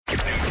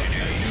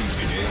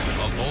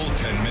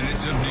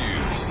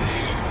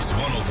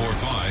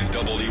1045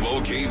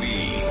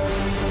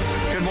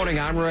 WOKV. Good morning,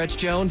 I'm Rich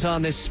Jones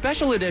on this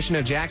special edition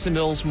of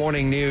Jacksonville's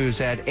Morning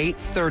News at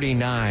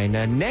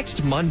 8:39.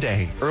 Next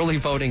Monday, early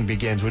voting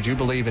begins. Would you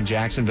believe in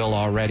Jacksonville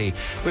already?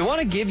 We want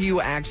to give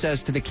you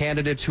access to the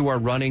candidates who are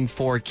running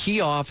for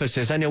key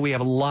offices. I know we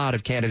have a lot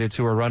of candidates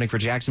who are running for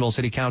Jacksonville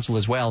City Council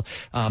as well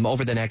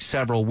over the next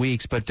several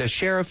weeks, but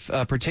Sheriff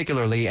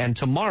particularly. And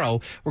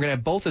tomorrow, we're going to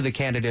have both of the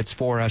candidates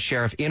for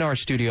Sheriff in our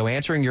studio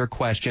answering your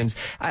questions.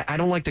 I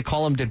don't like to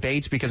call them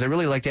debates because I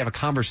really like to have a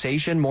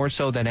conversation more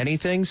so than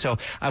anything. So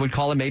I would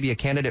call it maybe a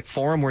candidate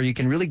forum where you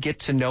can really get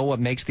to know what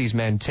makes these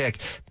men tick.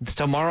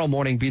 Tomorrow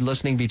morning, be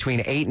listening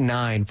between 8 and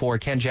 9 for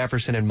Ken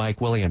Jefferson and Mike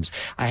Williams.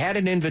 I had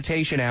an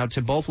invitation out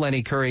to both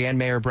Lenny Curry and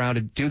Mayor Brown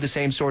to do the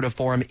same sort of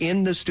forum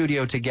in the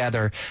studio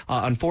together.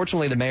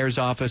 Unfortunately, the mayor's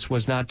office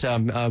was not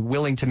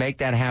willing to make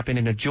that happen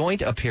in a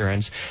joint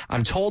appearance.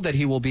 I'm told that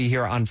he will be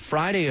here on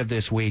Friday of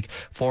this week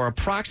for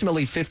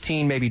approximately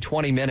 15, maybe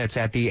 20 minutes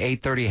at the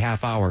 8:30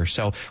 half hour.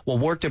 So we'll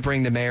work to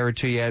bring the mayor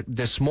to you.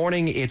 This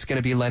morning, it's going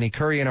to be Lenny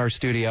Curry in our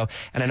studio.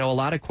 And I know a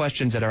lot of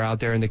questions that are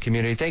out there in the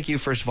community. Thank you,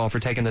 first of all, for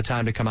taking the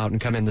time to come out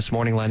and come in this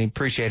morning, Lenny.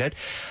 Appreciate it.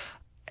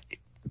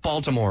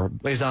 Baltimore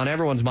is on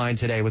everyone's mind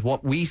today with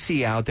what we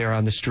see out there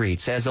on the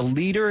streets. As a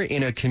leader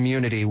in a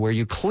community where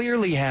you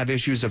clearly have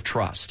issues of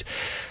trust,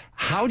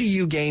 how do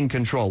you gain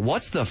control?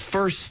 What's the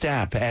first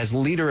step as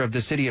leader of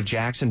the city of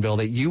Jacksonville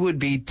that you would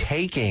be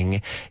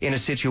taking in a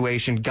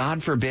situation,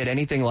 God forbid,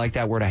 anything like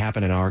that were to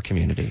happen in our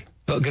community?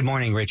 Well, good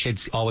morning, Rich.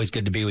 It's always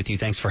good to be with you.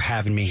 Thanks for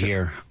having me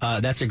here.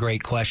 That's a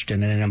great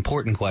question and an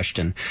important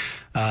question.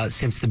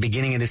 Since the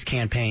beginning of this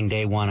campaign,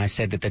 day one, I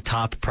said that the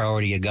top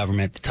priority of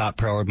government,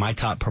 my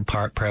top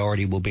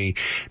priority will be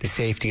the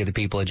safety of the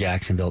people of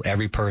Jacksonville.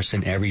 Every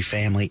person, every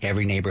family,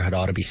 every neighborhood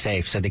ought to be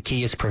safe. So the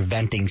key is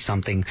preventing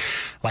something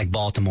like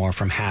Baltimore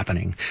from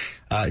happening.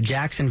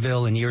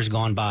 Jacksonville, in years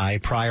gone by,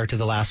 prior to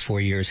the last 4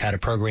 years, had a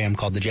program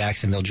called the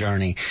Jacksonville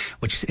Journey,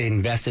 which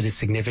invested a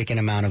significant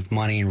amount of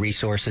money and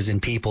resources in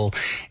people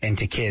and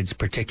to kids,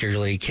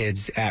 particularly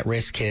kids,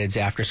 at-risk kids,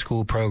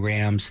 after-school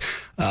programs,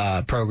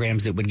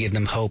 programs that would give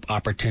them hope,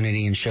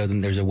 opportunity, and show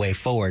them there's a way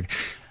forward.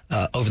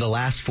 Over the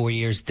last 4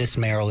 years, this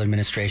mayoral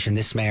administration,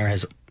 this mayor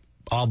has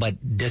all but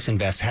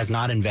has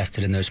not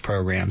invested in those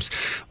programs.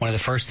 One of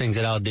the first things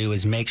that I'll do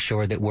is make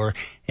sure that we're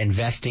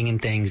investing in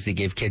things that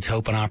give kids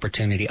hope and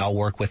opportunity. I'll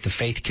work with the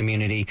faith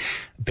community,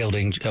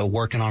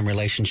 working on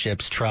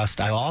relationships,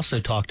 trust. I also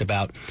talked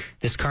about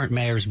this current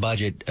mayor's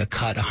budget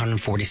cut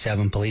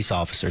 147 police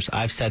officers.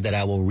 I've said that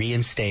I will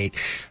reinstate,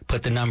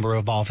 put the number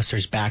of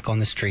officers back on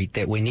the street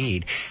that we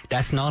need.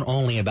 That's not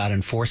only about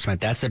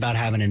enforcement. That's about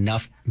having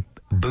enough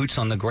boots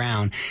on the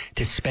ground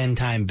to spend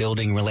time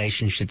building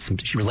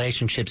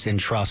relationships and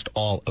trust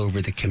all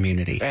over the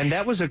community. And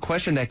that was a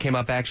question that came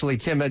up, actually.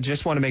 Tim, I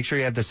just want to make sure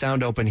you have the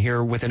sound open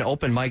here with an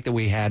open mic that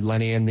we had,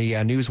 Lenny, in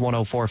the News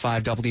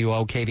 1045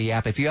 WOKV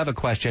app. If you have a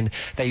question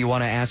that you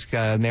want to ask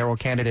mayoral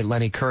candidate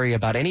Lenny Curry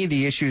about any of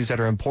the issues that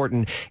are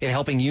important in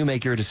helping you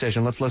make your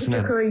decision, let's listen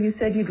in. Mr. Curry, you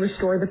said you'd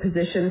restore the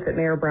positions that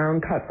Mayor Brown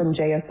cut from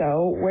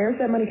JSO. Where's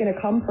that money going to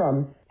come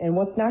from? And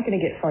what's not going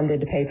to get funded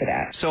to pay for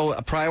that? So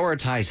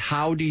prioritize.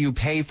 How do you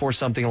pay for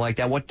something like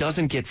that? What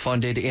doesn't get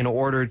funded in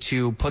order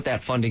to put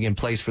that funding in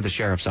place for the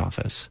sheriff's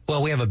office?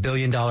 Well, we have $1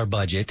 billion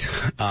budget.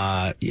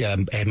 A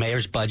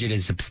mayor's budget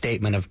is a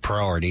statement of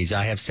priorities.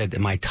 I have said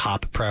that my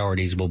top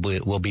priorities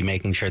will be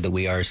making sure that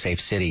we are a safe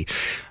city.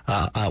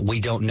 We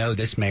don't know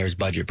this mayor's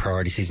budget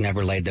priorities. He's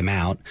never laid them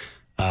out.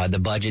 The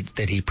budgets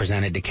that he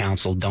presented to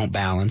council don't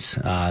balance.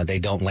 They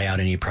don't lay out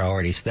any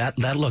priorities.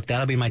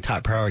 That'll be my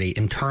top priority.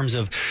 In terms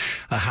of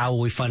how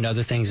will we fund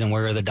other things and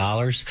where are the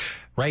dollars?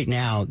 Right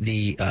now,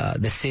 the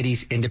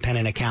city's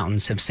independent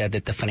accountants have said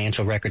that the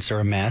financial records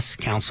are a mess.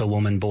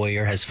 Councilwoman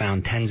Boyer has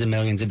found tens of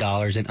millions of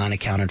dollars in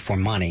unaccounted for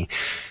money.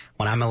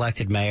 When I'm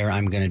elected mayor,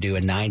 I'm going to do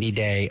a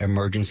 90-day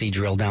emergency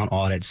drill down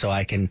audit so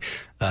I can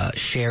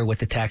share with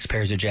the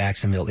taxpayers of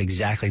Jacksonville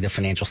exactly the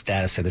financial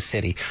status of the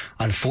city.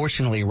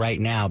 Unfortunately, right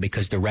now,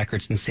 because the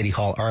records in City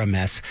Hall are a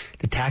mess,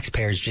 the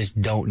taxpayers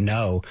just don't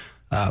know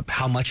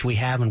how much we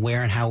have and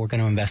where and how we're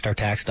going to invest our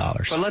tax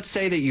dollars. But let's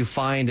say that you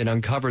find and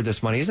uncover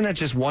this money. Isn't that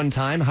just one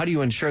time? How do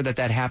you ensure that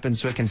that happens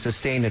so it can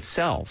sustain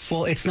itself?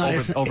 Well, it's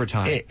not over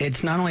time.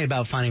 It's not only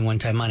about finding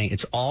one-time money.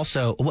 It's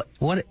also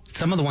what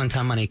some of the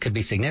one-time money could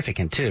be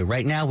significant too.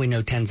 Right now, we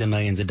know tens of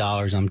millions of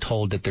dollars. I'm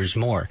told that there's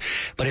more,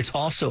 but it's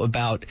also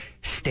about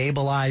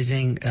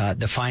stabilizing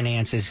the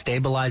finances,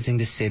 stabilizing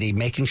the city,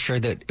 making sure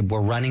that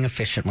we're running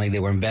efficiently,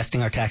 that we're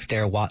investing our tax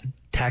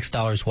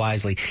dollars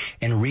wisely,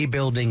 and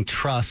rebuilding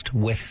trust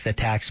with the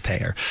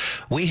taxpayer.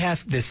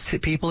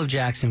 People of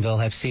Jacksonville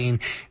have seen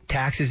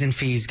taxes and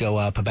fees go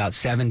up about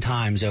 7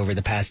 times over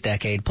the past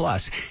decade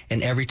plus.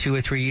 And every 2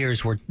 or 3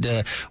 years,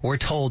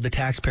 the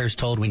taxpayers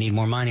told we need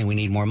more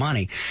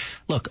money.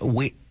 Look,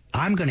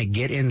 I'm going to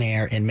get in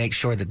there and make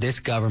sure that this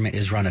government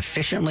is run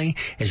efficiently,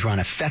 is run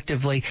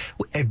effectively.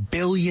 $1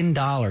 billion.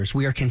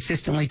 We are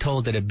consistently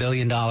told that $1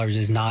 billion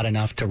is not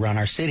enough to run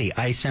our city.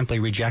 I simply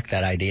reject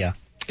that idea.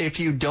 If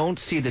you don't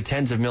see the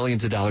tens of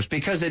millions of dollars,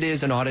 because it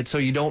is an audit, so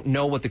you don't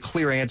know what the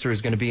clear answer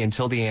is going to be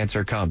until the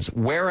answer comes,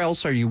 where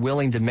else are you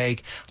willing to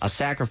make a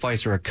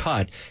sacrifice or a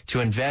cut to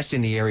invest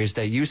in the areas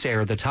that you say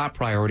are the top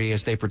priority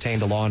as they pertain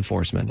to law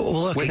enforcement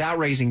without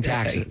raising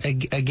taxes?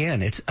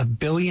 Again, it's $1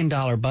 billion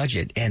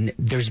budget, and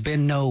there's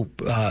been no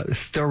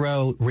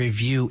thorough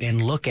review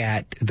and look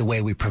at the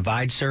way we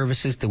provide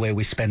services, the way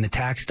we spend the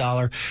tax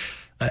dollar.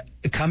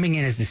 Coming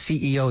in as the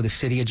CEO of the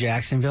city of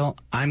Jacksonville,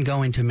 I'm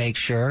going to make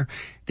sure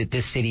that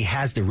this city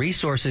has the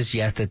resources,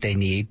 yes, that they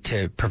need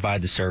to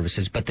provide the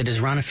services, but that is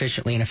run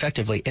efficiently and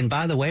effectively. And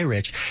by the way,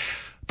 Rich,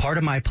 part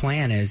of my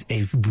plan is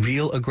a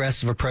real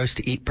aggressive approach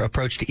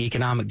to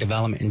economic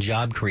development and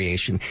job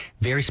creation,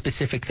 very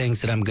specific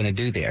things that I'm going to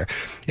do there.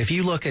 If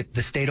you look at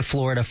the state of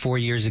Florida 4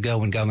 years ago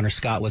when Governor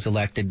Scott was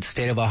elected, the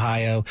state of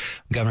Ohio,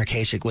 Governor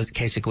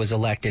Kasich was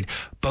elected,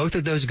 both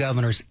of those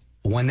governors,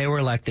 when they were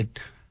elected,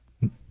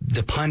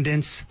 the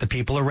pundits, the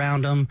people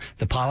around them,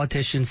 the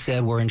politicians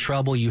said, we're in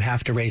trouble, you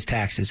have to raise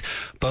taxes.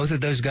 Both of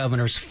those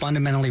governors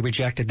fundamentally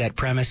rejected that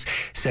premise,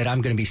 said,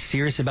 I'm going to be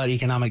serious about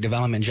economic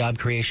development and job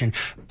creation.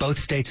 Both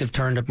states have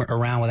turned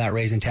around without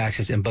raising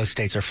taxes, and both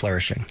states are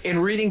flourishing. In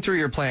reading through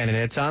your plan, and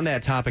it's on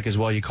that topic as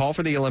well, you call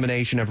for the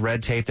elimination of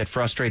red tape that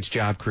frustrates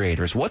job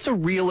creators. What's a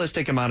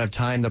realistic amount of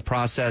time the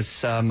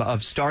process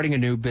of starting a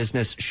new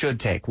business should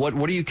take? What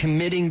are you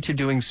committing to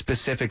doing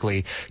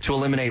specifically to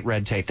eliminate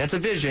red tape? That's a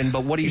vision,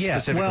 but what are you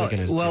specifically going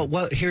to do?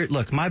 Well, here,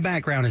 look, my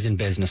background is in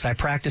business. I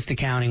practiced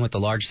accounting with the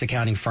largest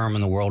accounting firm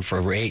in the world for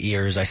over 8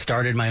 years. I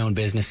started my own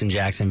business in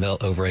Jacksonville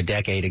over a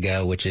decade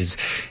ago, which is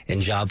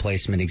in job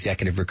placement,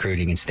 executive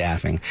recruiting, and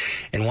staffing.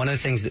 And one of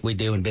the things that we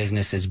do in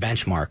business is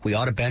benchmark. We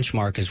ought to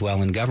benchmark as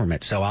well in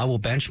government. So I will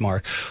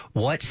benchmark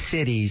what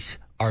cities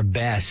are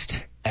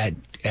best at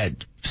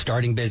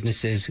starting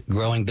businesses,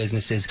 growing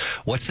businesses.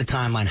 What's the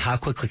timeline? How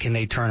quickly can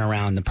they turn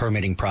around the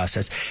permitting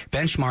process?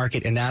 Benchmark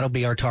it, and that'll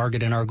be our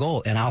target and our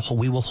goal. And I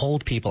will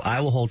hold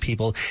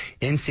people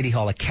in City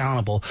Hall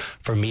accountable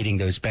for meeting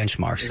those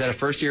benchmarks. Is that a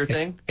first-year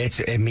thing?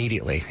 It's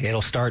immediately.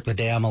 It'll start the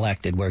day I'm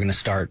elected. We're going to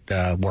start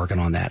working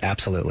on that.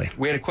 Absolutely.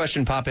 We had a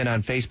question pop in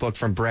on Facebook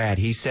from Brad.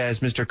 He says,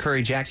 Mr.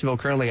 Curry, Jacksonville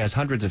currently has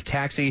hundreds of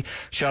taxi,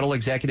 shuttle,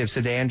 executive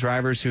sedan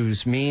drivers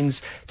whose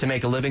means to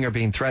make a living are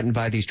being threatened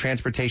by these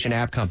transportation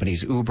app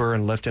companies, Uber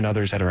and Lyft and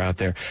others that are out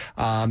there.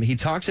 He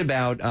talks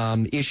about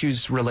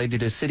issues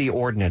related to city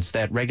ordinance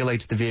that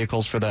regulates the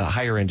vehicles for the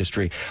hire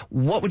industry.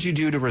 What would you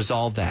do to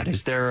resolve that?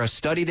 Is there a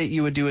study that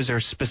you would do? Is there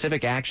a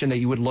specific action that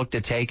you would look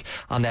to take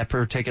on that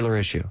particular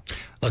issue?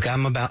 Look,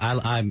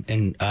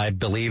 I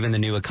believe in the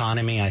new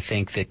economy. I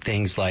think that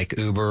things like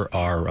Uber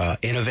are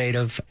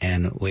innovative,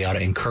 and we ought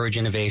to encourage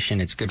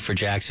innovation. It's good for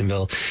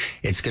Jacksonville.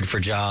 It's good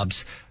for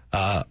jobs.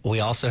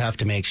 We also have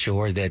to make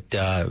sure that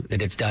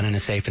it's done in a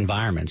safe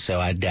environment. So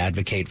I'd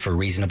advocate for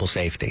reasonable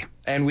safety.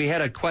 And we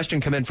had a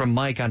question come in from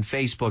Mike on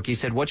Facebook. He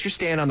said, what's your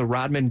stand on the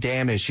Rodman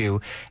Dam issue?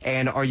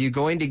 And are you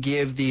going to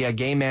give the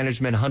game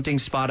management hunting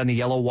spot on the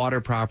Yellow Water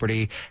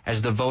property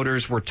as the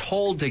voters were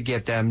told to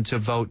get them to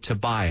vote to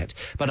buy it?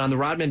 But on the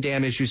Rodman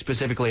Dam issue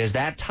specifically, as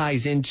that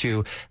ties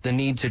into the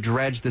need to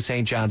dredge the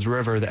St. Johns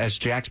River, as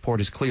Jacksport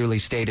has clearly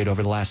stated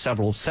over the last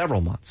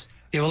several months.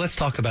 Yeah, well, let's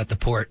talk about the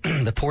port.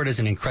 The port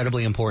is an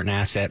incredibly important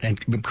asset and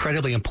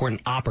incredibly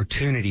important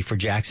opportunity for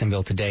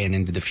Jacksonville today and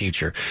into the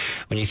future.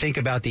 When you think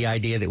about the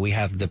idea that we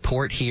have the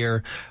port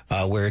here,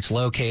 where it's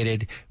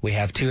located, we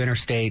have two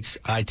interstates,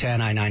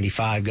 I-10,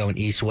 I-95 going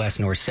east, west,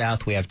 north,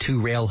 south. We have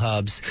two rail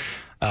hubs.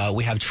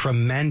 We have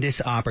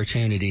tremendous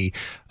opportunity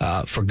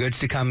for goods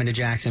to come into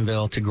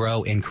Jacksonville to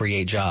grow and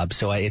create jobs.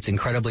 So it's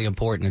incredibly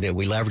important that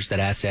we leverage that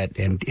asset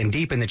and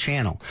deepen the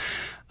channel.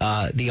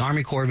 The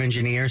Army Corps of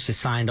Engineers has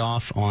signed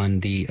off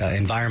on the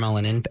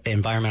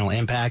environmental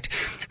impact.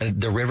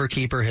 The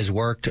Riverkeeper has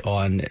worked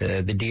on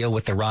the deal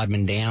with the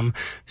Rodman Dam.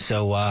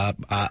 So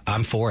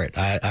I'm for it.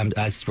 I'm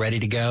ready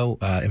to go.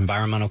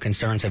 Environmental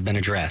concerns have been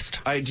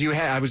addressed. I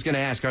was going to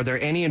ask, are there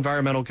any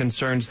environmental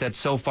concerns that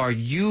so far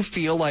you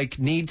feel like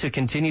need to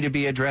continue to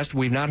be addressed?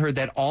 We've not heard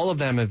that all of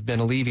them have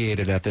been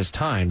alleviated at this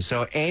time.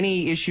 So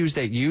any issues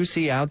that you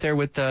see out there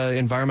with the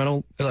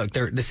environmental? Look,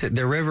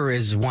 the river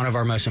is one of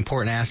our most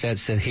important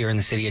assets here in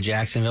the city of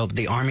Jacksonville.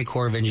 The Army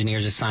Corps of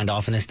Engineers has signed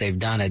off on this. They've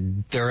done a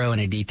thorough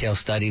and a detailed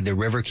study. The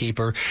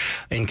Riverkeeper,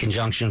 in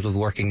conjunction with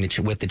working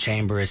with the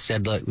chamber, has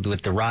said, look,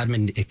 with the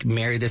Rodman,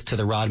 marry this to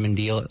the Rodman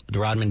deal, the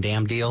Rodman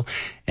Dam deal,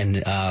 and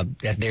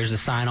there's a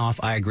sign off.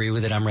 I agree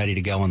with it. I'm ready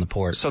to go on the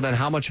port. So then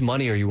how much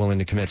money are you willing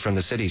to commit from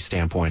the city's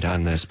standpoint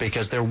on this?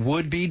 Because there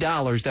would be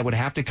dollars that would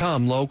have to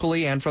come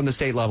locally and from the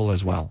state level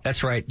as well.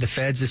 That's right. The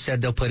feds have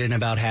said they'll put in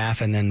about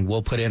half, and then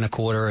we'll put in a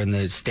quarter, and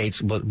the states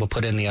will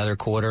put in the other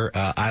quarter.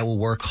 I will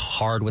work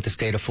hard with the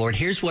state of Florida.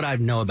 Here's what I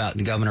know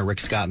about Governor Rick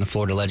Scott and the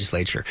Florida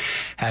legislature,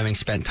 having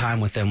spent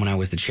time with them when I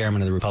was the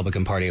chairman of the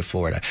Republican Party of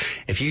Florida.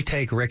 If you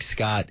take Rick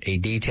Scott, a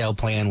detailed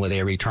plan with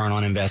a return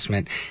on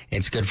investment,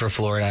 it's good for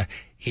Florida.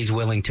 he's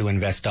willing to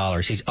invest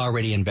dollars. He's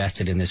already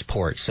invested in this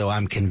port. So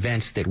I'm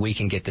convinced that we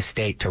can get the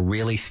state to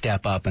really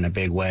step up in a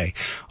big way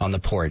on the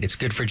port. It's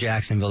good for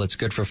Jacksonville. It's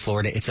good for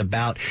Florida. It's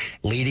about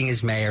leading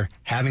as mayor,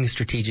 having a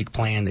strategic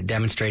plan that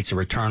demonstrates a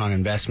return on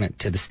investment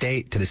to the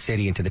state, to the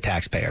city, and to the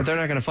taxpayer. But they're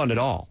not going to fund it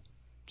all.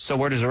 So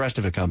where does the rest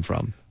of it come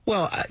from?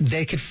 Well,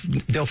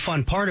 they'll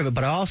fund part of it,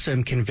 but I also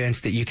am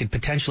convinced that you could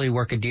potentially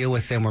work a deal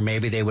with them where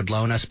maybe they would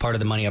loan us part of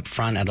the money up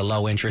front at a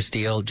low interest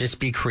deal. Just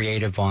be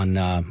creative on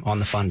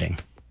the funding.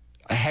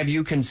 Have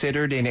you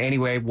considered in any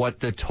way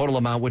what the total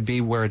amount would be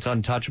where it's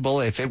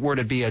untouchable? If it were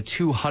to be a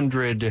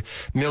 $200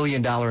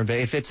 million,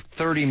 if it's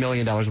 $30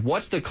 million,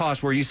 what's the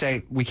cost where you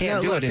say we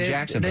can't do it in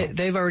Jacksonville?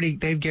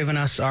 They've given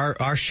us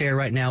our share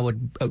right now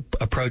would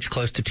approach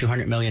close to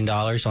 $200 million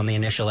on the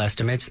initial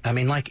estimates. I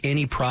mean, like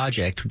any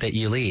project that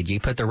you lead, you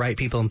put the right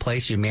people in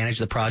place, you manage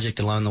the project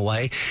along the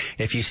way.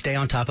 If you stay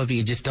on top of it,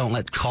 you just don't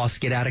let costs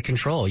get out of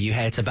control.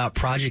 It's about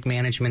project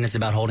management. It's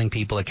about holding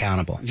people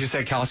accountable. You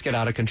say costs get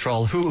out of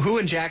control. Who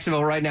in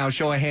Jacksonville right now,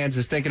 show of hands,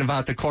 is thinking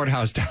about the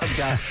courthouse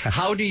downtown?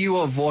 How do you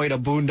avoid a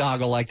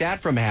boondoggle like that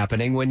from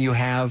happening when you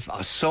have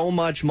so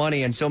much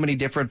money and so many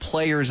different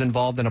players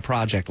involved in a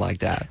project like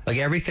that? Like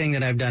everything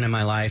that I've done in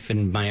my life,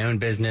 in my own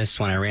business,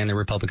 when I ran the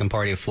Republican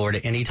Party of Florida,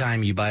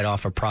 anytime you bite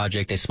off a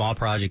project, a small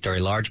project or a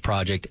large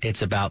project,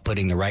 it's about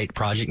putting the right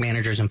project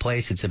managers in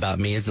place. It's about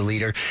me as the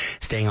leader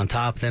staying on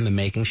top of them and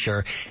making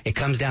sure. It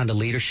comes down to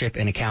leadership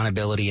and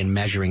accountability and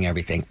measuring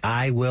everything.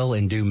 I will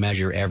and do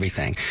measure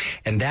everything.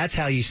 And that's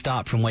how you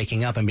stop from waking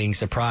up and being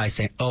surprised,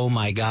 saying, oh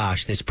my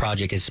gosh, this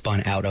project is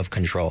spun out of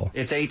control.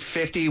 It's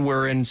 8:50.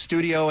 We're in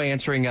studio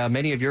answering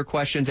many of your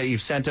questions that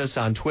you've sent us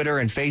on Twitter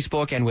and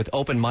Facebook and with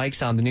open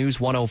mics on the News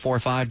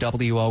 104.5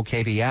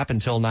 WOKV app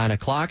until 9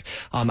 o'clock.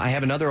 I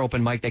have another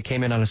open mic that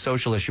came in on a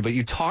social issue, but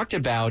you talked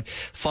about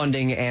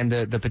funding and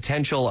the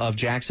potential of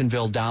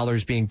Jacksonville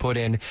dollars being put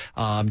in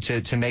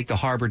to make the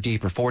harbor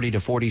deeper, 40 to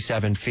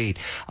 47 feet.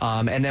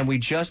 And then we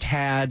just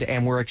had,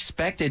 and we're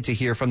expected to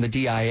hear from the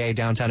DIA,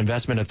 Downtown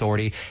Investment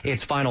Authority,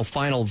 its final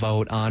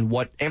vote on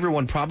what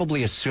everyone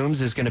probably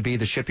assumes is going to be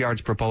the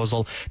shipyard's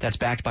proposal that's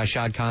backed by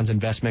Shad Khan's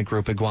investment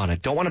group, Iguana.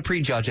 Don't want to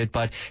prejudge it,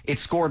 but it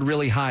scored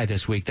really high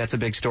this week. That's a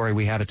big story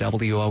we have at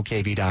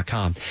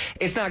WOKV.com.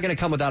 It's not going to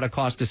come without a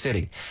cost to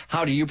city.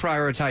 How do you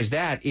prioritize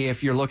that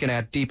if you're looking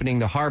at deepening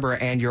the harbor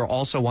and you're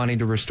also wanting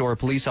to restore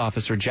police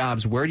officer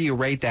jobs? Where do you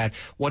rate that?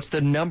 What's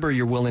the number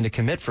you're willing to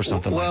commit for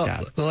something like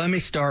that? Well, let me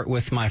start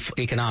with my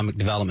economic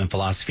development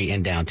philosophy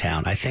in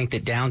downtown. I think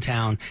that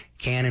downtown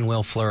can and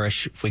will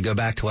flourish if we go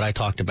back to what I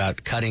talked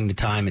about, cutting the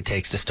time it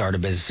takes to start a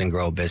business and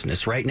grow a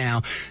business. Right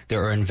now,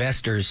 there are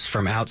investors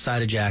from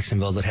outside of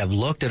Jacksonville that have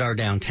looked at our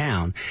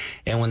downtown,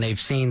 and when they've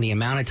seen the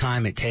amount of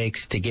time it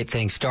takes to get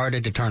things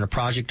started, to turn a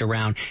project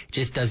around, it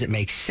just doesn't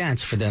make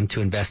sense for them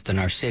to invest in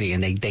our city,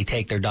 and they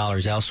take their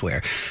dollars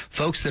elsewhere.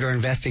 Folks that are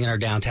investing in our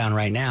downtown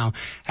right now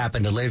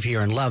happen to live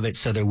here and love it,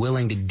 so they're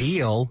willing to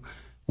deal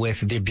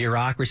with the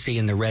bureaucracy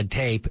and the red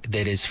tape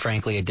that is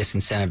frankly a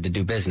disincentive to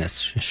do business.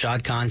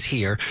 Shad Khan's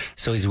here,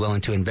 so he's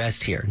willing to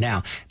invest here.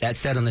 Now, that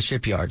said, on the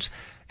shipyards,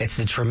 it's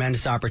a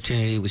tremendous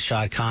opportunity with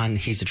Shad Khan.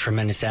 He's a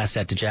tremendous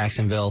asset to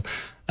Jacksonville.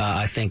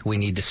 I think we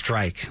need to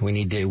strike. We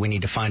need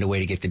to find a way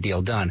to get the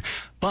deal done.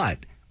 But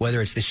whether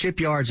it's the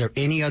shipyards or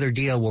any other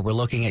deal where we're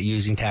looking at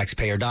using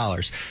taxpayer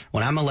dollars,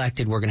 when I'm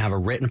elected, we're going to have a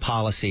written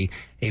policy,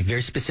 a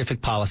very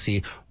specific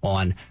policy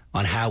on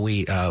how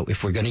we,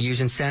 if we're going to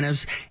use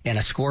incentives, and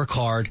a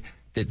scorecard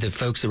that the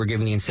folks that we're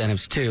giving the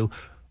incentives to,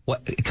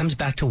 it comes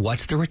back to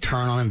what's the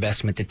return on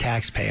investment to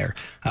taxpayer.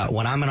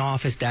 When I'm in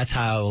office, that's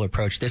how I will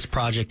approach this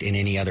project and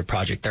any other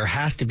project. There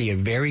has to be a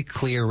very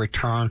clear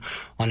return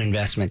on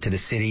investment to the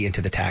city and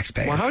to the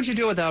taxpayer. Well, how would you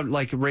do it without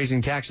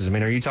raising taxes? I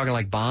mean, are you talking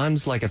like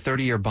bonds, like a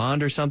 30-year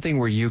bond or something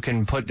where you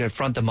can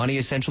front the money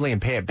essentially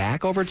and pay it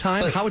back over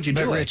time? How would you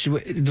do it? Rich,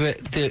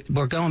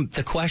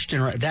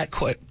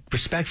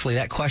 respectfully,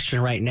 that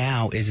question right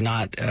now is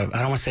not, I don't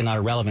want to say not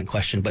a relevant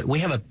question, but we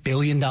have $1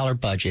 billion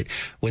budget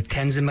with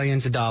tens of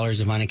millions of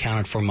dollars of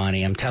unaccounted for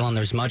money. I'm telling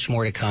there's much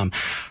more to come.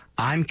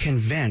 I'm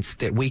convinced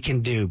that we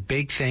can do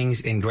big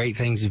things and great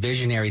things,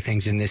 visionary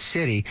things in this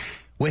city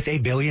with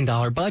 $1 billion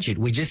budget.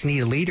 We just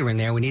need a leader in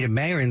there. We need a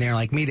mayor in there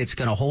like me that's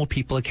going to hold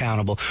people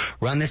accountable,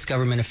 run this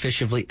government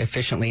efficiently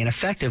and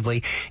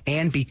effectively,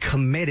 and be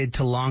committed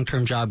to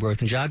long-term job growth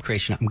and job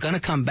creation. I'm going to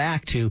come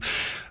back to,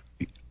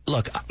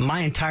 look,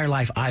 my entire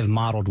life I've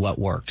modeled what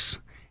works.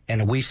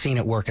 And we've seen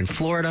it work in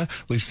Florida.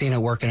 We've seen it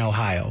work in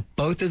Ohio.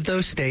 Both of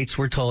those states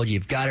were told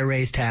you've got to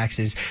raise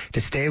taxes to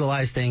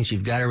stabilize things.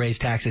 You've got to raise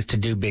taxes to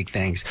do big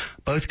things.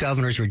 Both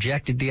governors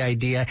rejected the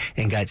idea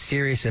and got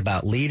serious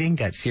about leading,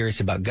 got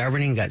serious about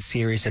governing, got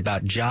serious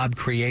about job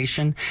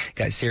creation,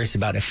 got serious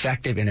about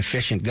effective and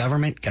efficient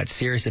government, got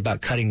serious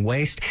about cutting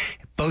waste.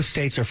 Both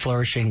states are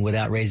flourishing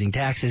without raising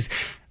taxes.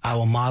 I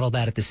will model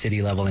that at the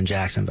city level in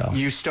Jacksonville.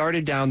 You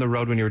started down the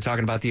road when you were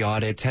talking about the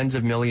audit. Tens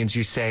of millions,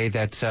 you say,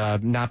 that's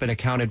not been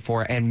accounted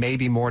for, and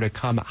maybe more to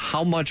come.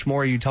 How much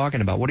more are you talking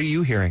about? What are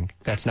you hearing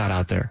that's not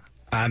out there?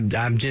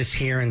 I'm just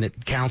hearing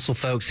that council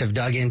folks have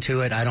dug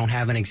into it. I don't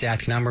have an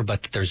exact number,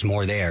 but there's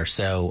more there.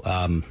 So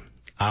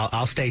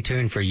I'll stay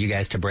tuned for you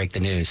guys to break the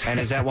news. And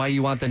is that why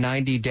you want the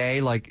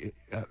 90-day,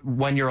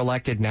 when you're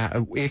elected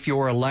now, if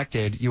you're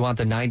elected, you want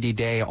the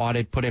 90-day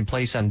audit put in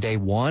place on day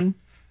one?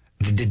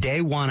 The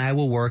day one, I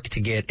will work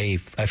to get a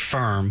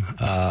firm,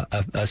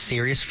 a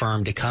serious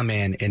firm to come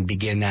in and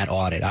begin that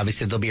audit.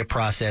 Obviously, there'll be a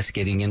process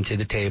getting them to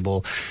the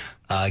table,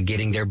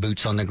 getting their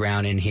boots on the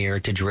ground in here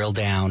to drill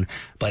down,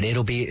 but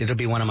it'll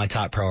be one of my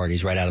top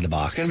priorities right out of the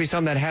box. It's going to be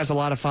something that has a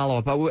lot of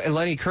follow-up.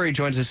 Lenny Curry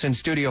joins us in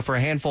studio for a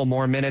handful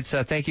more minutes.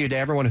 Thank you to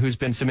everyone who's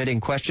been submitting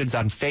questions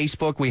on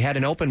Facebook. We had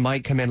an open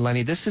mic come in,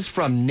 Lenny. This is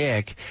from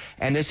Nick,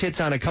 and this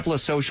hits on a couple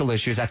of social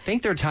issues. I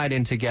think they're tied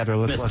in together.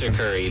 Mr.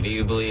 Curry, do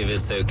you believe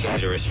it's okay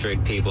to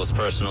restrict people's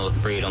personal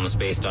freedoms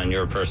based on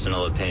your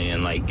personal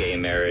opinion, like gay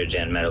marriage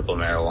and medical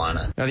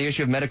marijuana? Now, the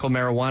issue of medical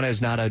marijuana is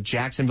not a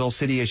Jacksonville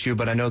City issue,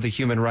 but I know the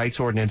human rights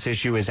ordinance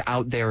issue is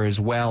out there as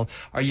well.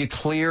 Are you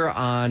clear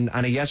on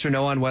a yes or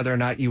no on whether or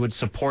not you would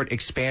support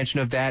expansion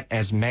of that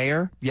as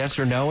mayor? Yes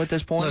or no at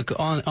this point? Look,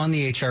 on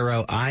the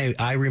HRO,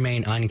 I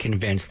remain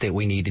unconvinced that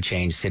we need to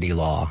change city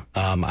law.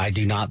 I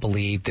do not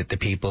believe that the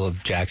people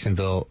of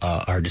Jacksonville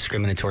are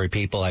discriminatory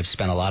people. I've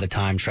spent a lot of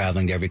time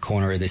traveling to every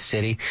corner of this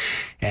city,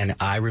 and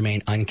I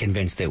remain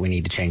unconvinced that we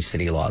need to change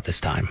city law at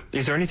this time.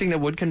 Is there anything that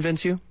would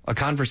convince you? A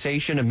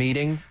conversation, a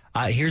meeting?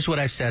 Here's what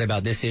I've said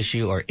about this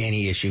issue or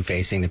any issue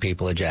facing the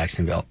people of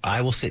Jacksonville.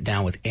 I will sit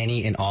down with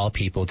any and all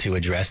people to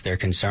address their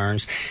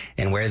concerns,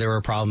 and where there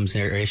are problems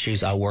or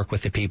issues, I'll work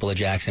with the people of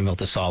Jacksonville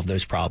to solve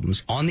those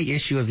problems. On the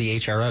issue of the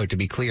HRO, to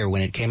be clear,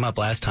 when it came up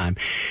last time,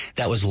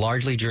 that was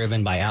largely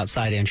driven by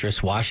outside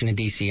interests, Washington,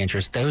 D.C.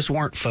 interests. Those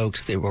weren't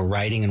folks that were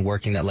writing and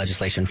working that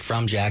legislation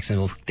from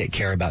Jacksonville that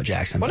care about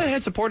Jacksonville. Well, it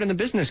had support in the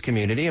business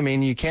community. I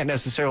mean, you can't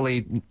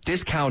necessarily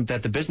discount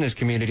that the business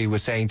community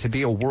was saying to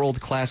be a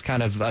world-class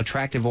kind of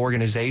attractive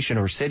organization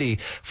or city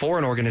for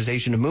an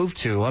organization to move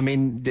to. I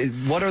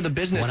mean, what are the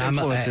business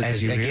influences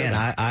as you hear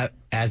them?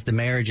 As the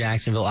mayor of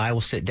Jacksonville, I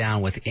will sit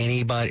down with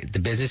anybody, the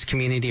business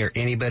community or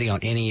anybody on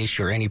any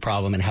issue or any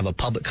problem and have a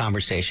public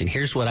conversation.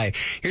 Here's what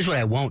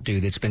I won't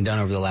do that's been done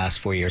over the last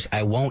 4 years.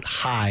 I won't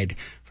hide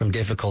from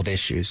difficult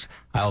issues.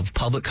 I'll have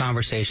public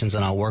conversations,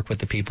 and I'll work with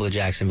the people of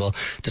Jacksonville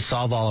to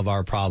solve all of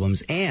our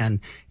problems and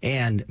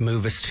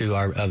move us to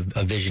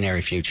a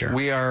visionary future.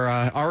 We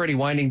are already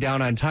winding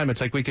down on time.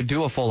 It's like we could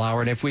do a full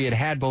hour, and if we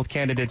had both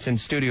candidates in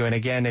studio, and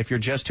again, if you're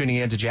just tuning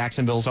in to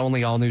Jacksonville's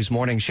only all-news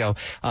morning show,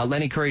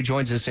 Lenny Curry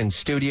joins us in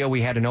studio.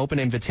 We had an open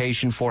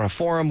invitation for a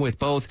forum with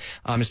both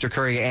Mr.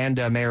 Curry and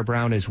Mayor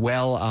Brown as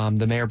well.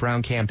 The Mayor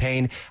Brown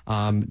campaign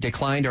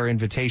declined our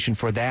invitation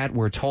for that.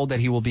 We're told that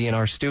he will be in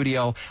our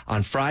studio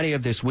on Friday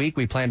of this week.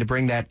 We plan to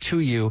bring that to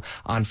you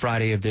on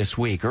Friday of this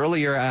week.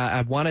 Earlier,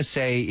 I want to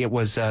say it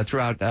was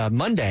throughout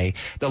Monday,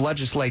 the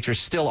legislature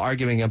still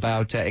arguing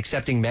about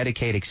accepting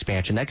Medicaid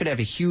expansion. That could have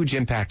a huge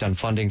impact on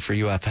funding for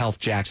UF Health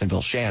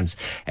Jacksonville Shands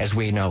as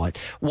we know it.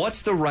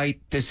 What's the right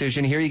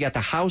decision here? You got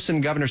the House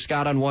and Governor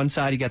Scott on one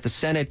side. You got the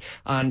Senate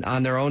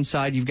on their own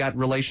side. You've got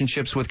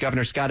relationships with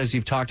Governor Scott, as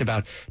you've talked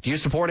about. Do you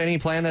support any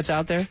plan that's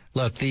out there?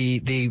 Look,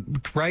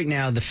 right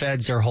now the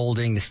feds are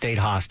holding the state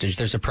hostage.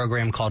 There's a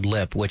program called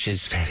LIP, which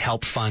is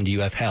help fund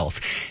UF Health.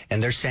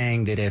 And they're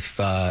saying that if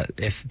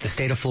the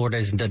state of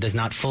Florida does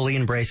not fully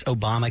embrace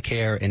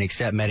Obamacare and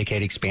accept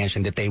Medicaid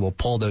expansion, that they will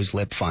pull those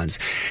LIP funds.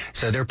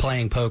 So they're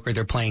playing poker.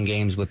 They're playing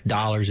games with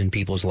dollars in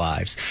people's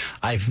lives.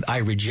 I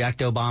reject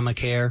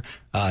Obamacare.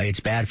 It's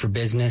bad for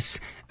business.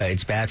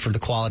 It's bad for the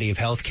quality of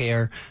health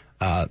care.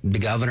 The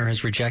governor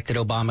has rejected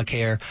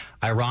Obamacare.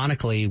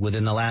 Ironically,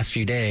 within the last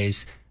few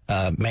days,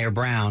 Mayor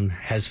Brown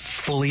has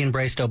fully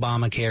embraced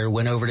Obamacare,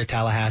 went over to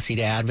Tallahassee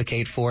to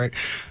advocate for it.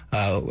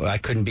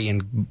 I'm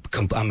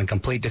in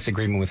complete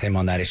disagreement with him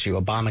on that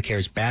issue. Obamacare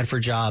is bad for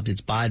jobs.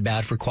 It's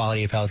bad for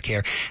quality of health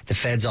care. The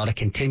feds ought to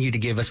continue to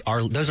give us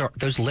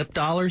those LIP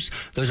dollars.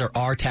 Those are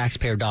our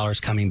taxpayer dollars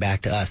coming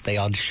back to us. They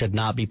should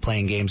not be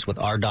playing games with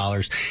our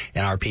dollars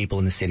and our people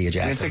in the city of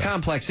Jacksonville. It's a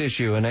complex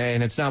issue, and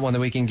it's not one that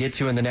we can get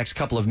to in the next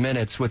couple of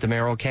minutes with the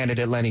mayoral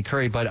candidate Lenny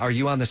Curry. But are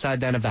you on the side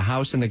then of the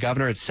House and the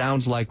governor? It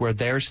sounds like where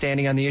they're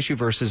standing on the issue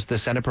versus the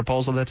Senate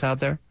proposal that's out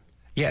there.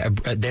 Yeah,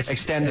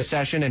 extend the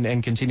session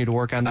and continue to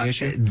work on the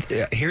issue?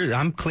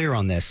 I'm clear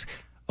on this.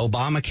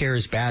 Obamacare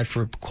is bad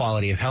for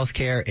quality of health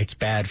care. It's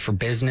bad for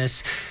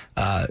business.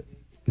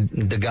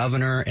 The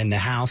governor and the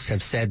House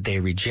have said they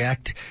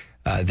reject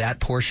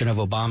that portion of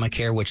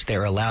Obamacare, which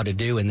they're allowed to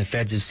do. And the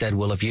feds have said,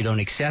 well, if you don't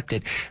accept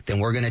it, then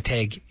we're going to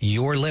take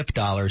your LIP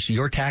dollars,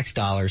 your tax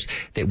dollars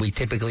that we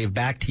typically have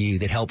back to you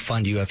that help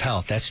fund UF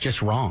Health. That's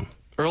just wrong.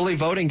 Early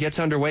voting gets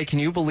underway. Can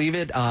you believe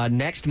it?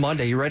 Next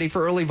Monday. You ready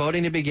for early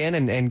voting to begin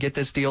and get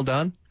this deal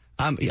done?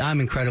 I'm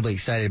incredibly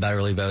excited about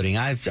early voting.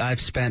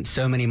 I've spent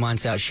so many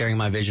months out sharing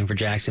my vision for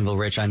Jacksonville,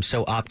 Rich. I'm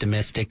so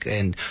optimistic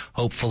and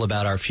hopeful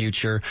about our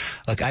future.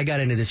 Look, I got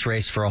into this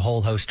race for a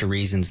whole host of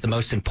reasons. The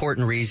most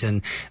important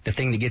reason, the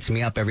thing that gets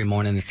me up every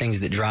morning, the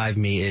things that drive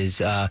me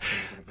is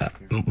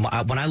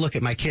when I look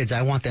at my kids,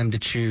 I want them to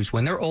choose.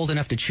 When they're old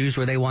enough to choose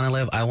where they want to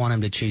live, I want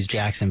them to choose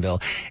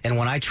Jacksonville. And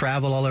when I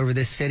travel all over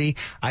this city,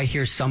 I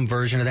hear some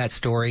version of that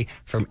story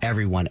from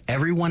everyone.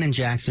 Everyone in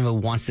Jacksonville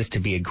wants this to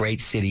be a great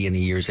city in the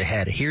years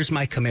ahead. Here's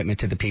my commitment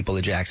to the people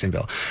of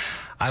Jacksonville.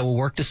 I will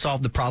work to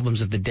solve the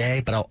problems of the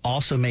day, but I'll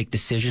also make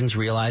decisions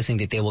realizing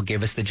that they will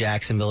give us the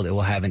Jacksonville that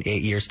we'll have in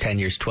 8 years, 10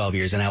 years, 12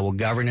 years. And I will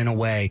govern in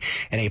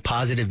a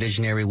positive,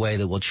 visionary way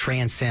that will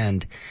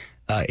transcend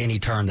any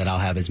term that I'll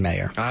have as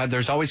mayor.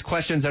 There's always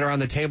questions that are on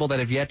the table that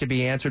have yet to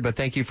be answered, but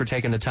thank you for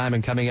taking the time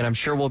and coming in. I'm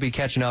sure we'll be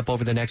catching up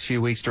over the next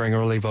few weeks during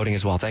early voting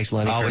as well. Thanks,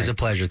 Lenny. Always a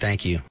pleasure. Thank you.